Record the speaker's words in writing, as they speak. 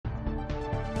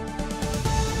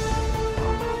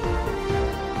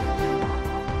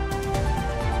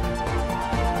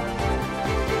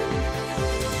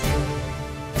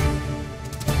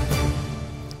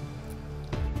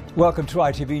Welcome to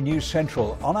ITV News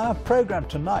Central. On our programme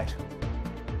tonight,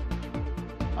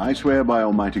 I swear by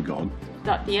Almighty God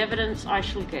that the evidence I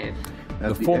shall give.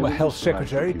 The former Health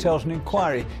Secretary tells an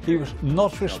inquiry he was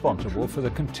not responsible for the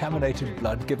contaminated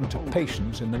blood given to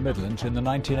patients in the Midlands in the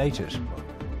 1980s.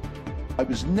 I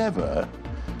was never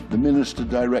the minister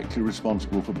directly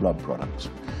responsible for blood products.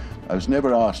 I was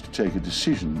never asked to take a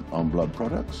decision on blood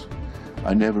products.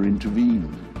 I never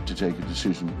intervened to take a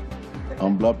decision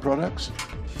on blood products.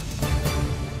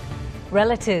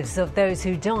 Relatives of those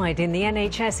who died in the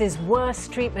NHS's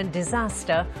worst treatment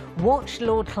disaster watched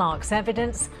Lord Clarke's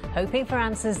evidence, hoping for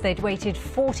answers they'd waited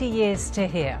 40 years to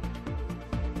hear.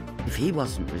 If he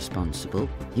wasn't responsible,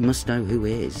 he must know who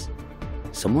is.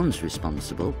 Someone's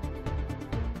responsible.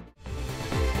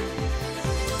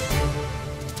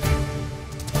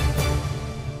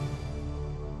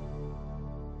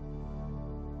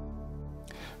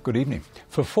 Good evening.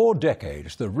 For 4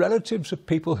 decades, the relatives of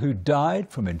people who died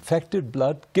from infected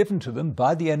blood given to them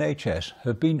by the NHS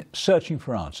have been searching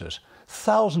for answers.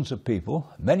 Thousands of people,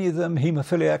 many of them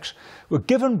haemophiliacs, were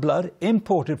given blood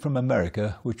imported from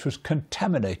America which was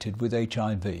contaminated with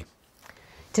HIV.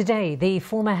 Today, the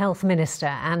former Health Minister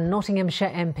and Nottinghamshire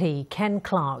MP Ken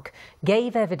Clarke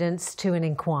gave evidence to an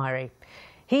inquiry.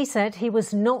 He said he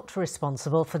was not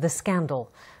responsible for the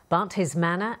scandal, but his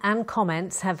manner and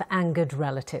comments have angered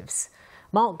relatives.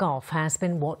 Mark Goff has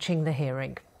been watching the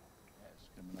hearing.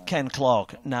 Ken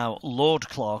Clarke, now Lord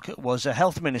Clarke, was a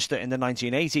health minister in the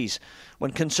 1980s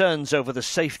when concerns over the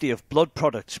safety of blood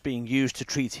products being used to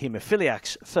treat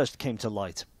haemophiliacs first came to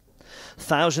light.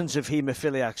 Thousands of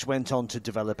haemophiliacs went on to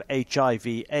develop HIV,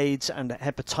 AIDS and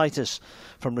hepatitis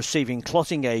from receiving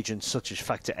clotting agents such as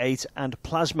factor VIII and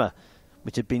plasma,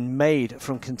 which had been made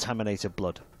from contaminated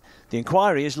blood. The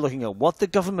inquiry is looking at what the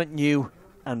government knew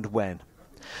and when.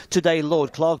 Today,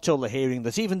 Lord Clarke told the hearing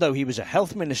that even though he was a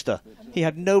health minister, he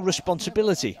had no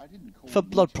responsibility for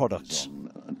blood products.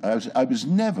 I was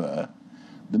never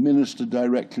the minister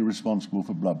directly responsible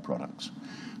for blood products.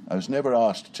 I was never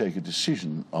asked to take a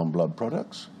decision on blood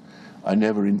products. I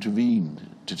never intervened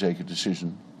to take a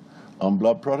decision on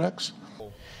blood products.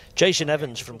 Jason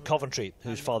Evans from Coventry,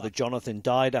 whose father Jonathan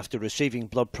died after receiving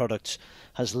blood products,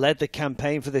 has led the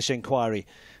campaign for this inquiry,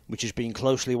 which is being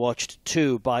closely watched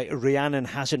too by Rhiannon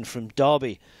Hatton from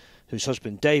Derby, whose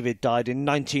husband David died in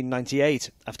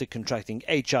 1998 after contracting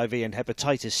HIV and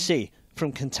hepatitis C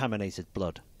from contaminated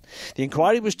blood. The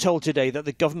inquiry was told today that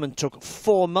the government took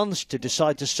 4 months to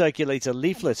decide to circulate a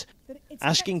leaflet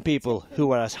asking people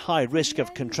who are at high risk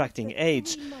of contracting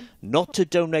AIDS not to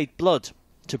donate blood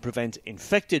to prevent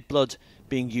infected blood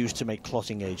being used to make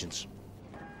clotting agents.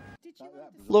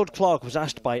 Lord Clarke was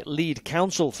asked by lead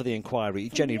counsel for the inquiry,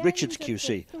 Jenny Richards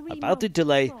QC, about the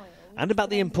delay and about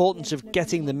the importance of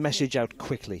getting the message out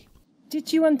quickly.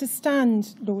 Did you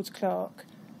understand, Lord Clarke,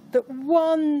 that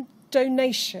one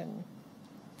donation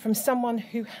from someone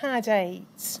who had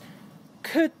AIDS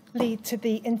could lead to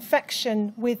the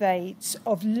infection with AIDS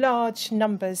of large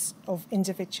numbers of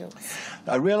individuals?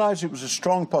 I realised it was a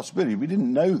strong possibility. We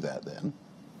didn't know that then,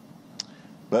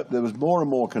 but there was more and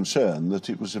more concern that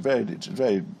it was it's a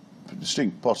very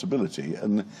distinct possibility,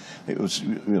 and it was,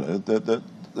 you know, that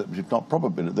if not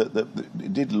probable, that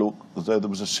it did look as though there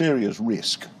was a serious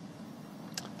risk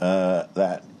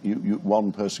that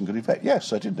one person could infect.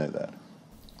 Yes, I did know that.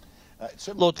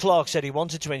 Lord Clarke said he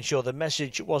wanted to ensure the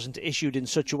message wasn't issued in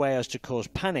such a way as to cause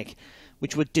panic,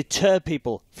 which would deter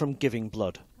people from giving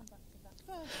blood.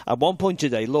 At one point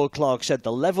today, Lord Clarke said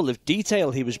the level of detail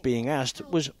he was being asked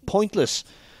was pointless,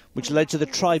 which led to the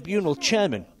tribunal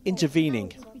chairman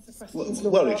intervening.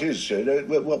 Well, it is.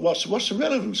 What's the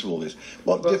relevance of all this?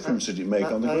 What difference did it make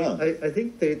on the ground? I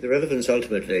think the relevance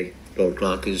ultimately, Lord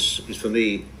Clarke, is for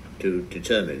me to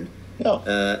determine.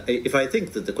 Yeah. If I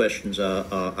think that the questions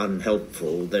are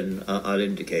unhelpful, then I'll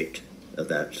indicate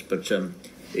that. But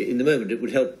in the moment, it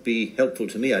would be helpful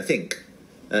to me, I think,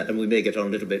 and we may get on a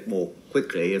little bit more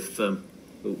quickly if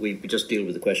we just deal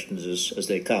with the questions as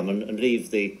they come and leave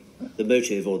the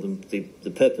motive or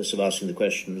the purpose of asking the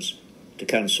questions to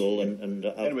counsel.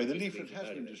 Anyway, the leaflet has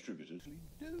been distributed.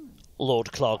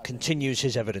 Lord Clarke continues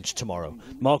his evidence tomorrow.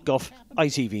 Mark Goff,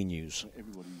 ITV News.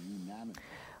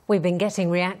 We've been getting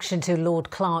reaction to Lord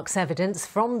Clarke's evidence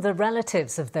from the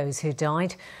relatives of those who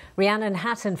died. Rhiannon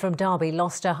Hatton from Derby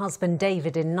lost her husband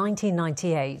David in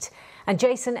 1998, and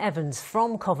Jason Evans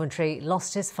from Coventry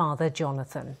lost his father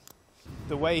Jonathan.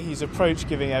 The way he's approached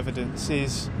giving evidence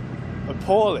is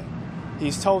appalling.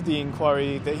 He's told the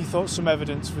inquiry that he thought some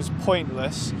evidence was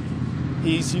pointless.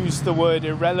 He's used the word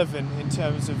irrelevant in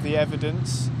terms of the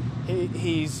evidence.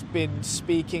 He's been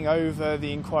speaking over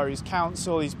the inquiry's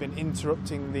counsel, he's been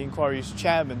interrupting the inquiry's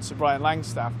chairman, Sir Brian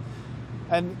Langstaff.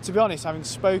 And to be honest, having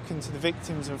spoken to the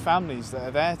victims and families that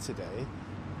are there today,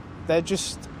 they're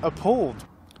just appalled.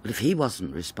 Well, if he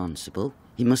wasn't responsible,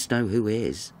 he must know who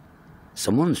is.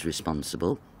 Someone's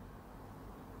responsible.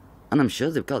 And I'm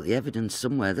sure they've got the evidence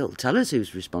somewhere that'll tell us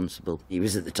who's responsible. He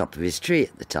was at the top of his tree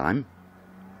at the time.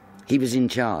 He was in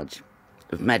charge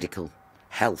of medical,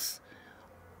 health,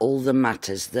 all the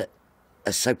matters that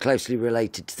are so closely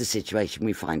related to the situation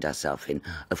we find ourselves in.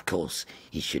 Of course,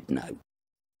 he should know.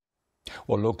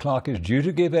 Well, Lord Clarke is due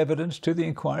to give evidence to the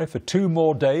inquiry for 2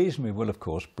 more days, and we will, of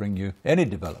course, bring you any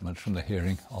developments from the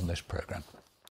hearing on this programme.